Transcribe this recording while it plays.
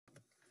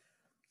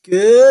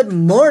Good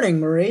morning,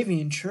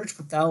 Moravian Church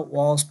Without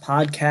Walls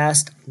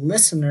podcast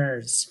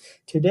listeners.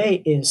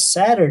 Today is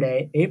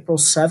Saturday, April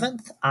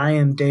 7th. I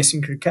am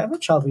Dason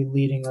Kirkevich. I'll be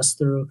leading us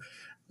through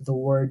the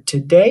word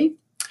today,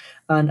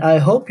 and I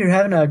hope you're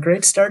having a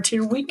great start to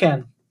your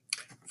weekend.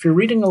 If you're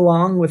reading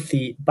along with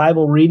the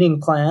Bible reading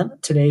plan,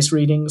 today's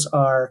readings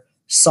are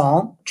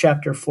Psalm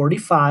chapter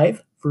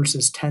 45,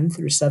 verses 10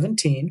 through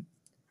 17,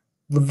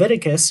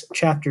 Leviticus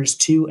chapters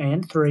 2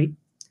 and 3,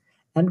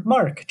 and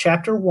Mark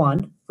chapter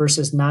 1,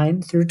 verses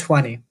 9 through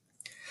 20.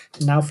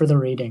 Now for the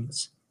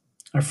readings.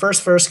 Our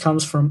first verse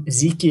comes from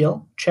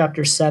Ezekiel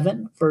chapter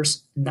 7,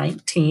 verse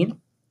 19.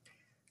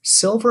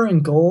 Silver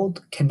and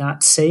gold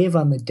cannot save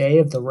on the day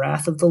of the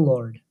wrath of the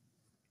Lord.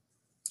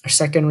 Our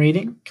second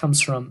reading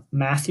comes from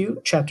Matthew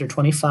chapter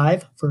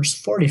 25, verse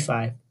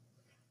 45.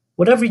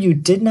 Whatever you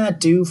did not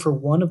do for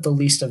one of the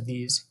least of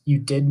these, you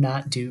did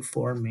not do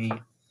for me.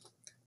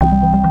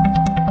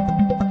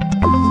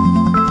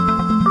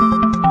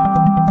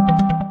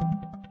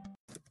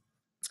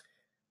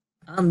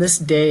 On this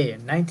day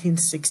in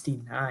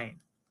 1969,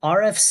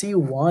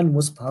 RFC1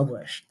 was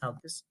published. Now,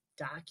 this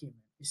document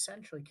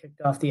essentially kicked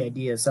off the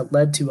ideas that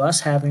led to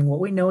us having what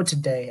we know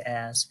today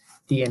as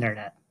the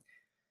internet.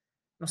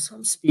 Now,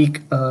 some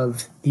speak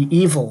of the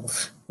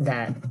evils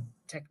that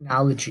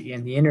technology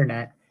and the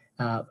internet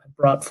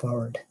brought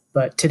forward,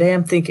 but today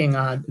I'm thinking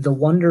on the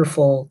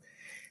wonderful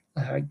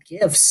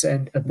gifts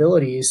and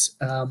abilities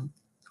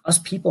us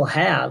people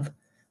have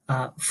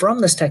from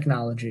this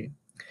technology.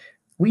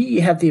 We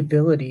have the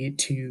ability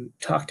to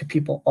talk to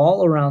people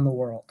all around the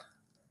world.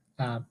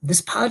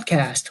 This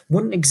podcast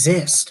wouldn't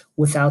exist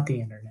without the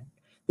internet.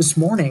 This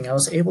morning, I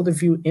was able to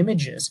view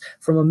images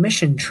from a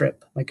mission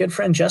trip my good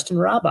friend Justin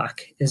Robach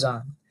is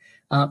on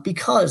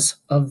because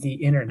of the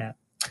internet.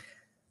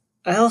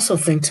 I also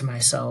think to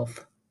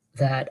myself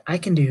that I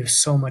can do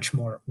so much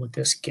more with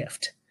this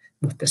gift,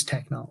 with this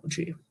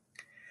technology.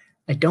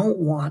 I don't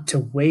want to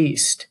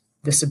waste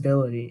this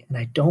ability, and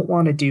I don't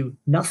want to do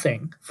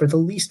nothing for the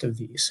least of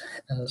these,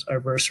 as our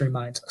verse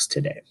reminds us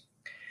today,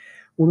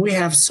 when we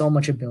have so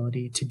much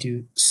ability to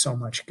do so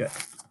much good.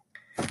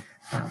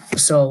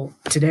 So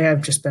today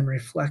I've just been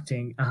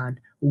reflecting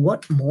on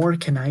what more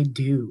can I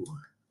do,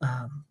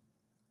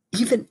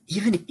 even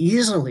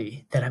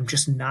easily, that I'm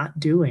just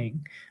not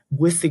doing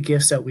with the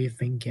gifts that we've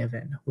been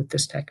given with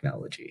this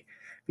technology,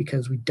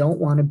 because we don't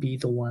want to be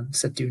the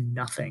ones that do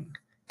nothing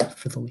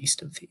for the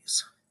least of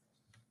these.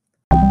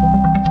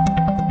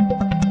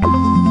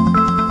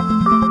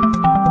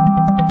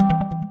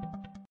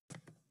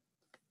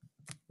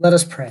 Let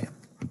us pray.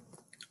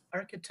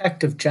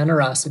 Architect of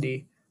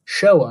generosity,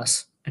 show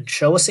us and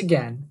show us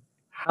again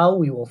how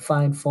we will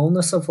find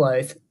fullness of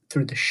life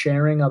through the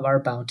sharing of our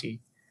bounty.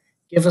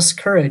 Give us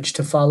courage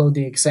to follow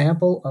the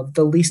example of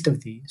the least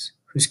of these,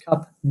 whose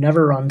cup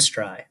never runs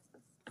dry.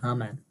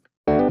 Amen.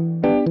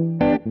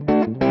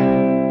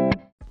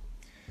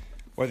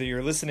 Whether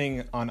you're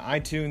listening on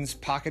iTunes,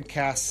 Pocket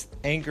Casts,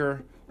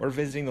 Anchor, or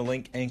visiting the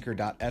link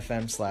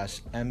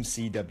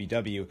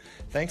anchor.fm/mcww,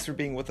 thanks for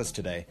being with us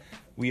today.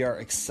 We are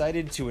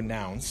excited to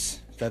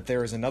announce that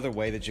there is another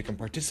way that you can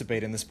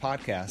participate in this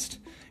podcast.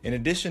 In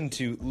addition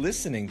to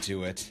listening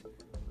to it,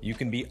 you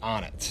can be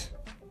on it.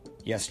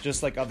 Yes,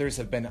 just like others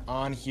have been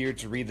on here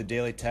to read the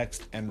daily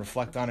text and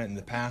reflect on it in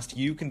the past,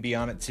 you can be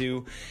on it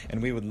too,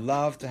 and we would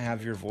love to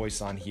have your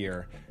voice on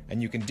here.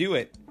 And you can do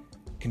it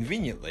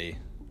conveniently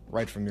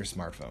right from your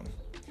smartphone.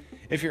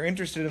 If you're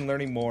interested in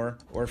learning more,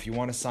 or if you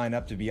want to sign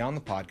up to be on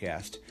the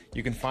podcast,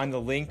 you can find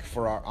the link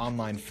for our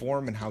online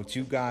form and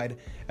how-to guide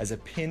as a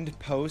pinned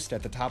post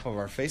at the top of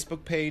our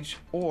Facebook page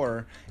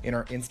or in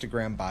our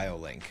Instagram bio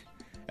link.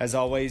 As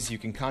always, you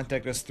can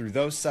contact us through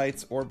those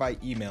sites or by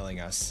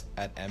emailing us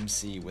at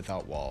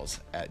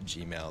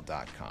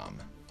mcwithoutwalls@gmail.com.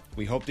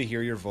 We hope to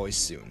hear your voice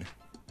soon.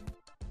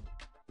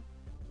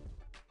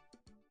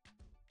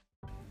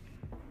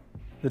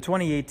 The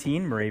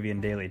 2018 Moravian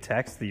Daily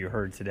Text that you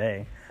heard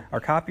today are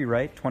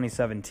copyright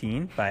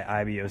 2017 by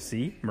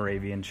IBOC,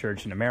 Moravian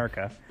Church in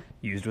America,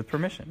 used with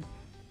permission.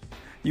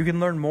 You can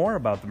learn more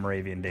about the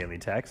Moravian Daily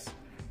Text,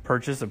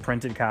 purchase a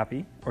printed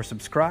copy, or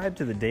subscribe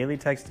to the Daily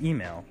Text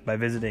email by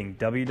visiting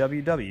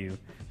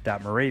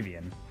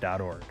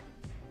www.moravian.org.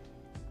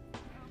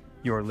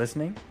 You're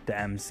listening to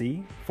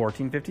MC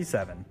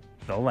 1457,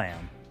 The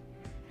Lamb.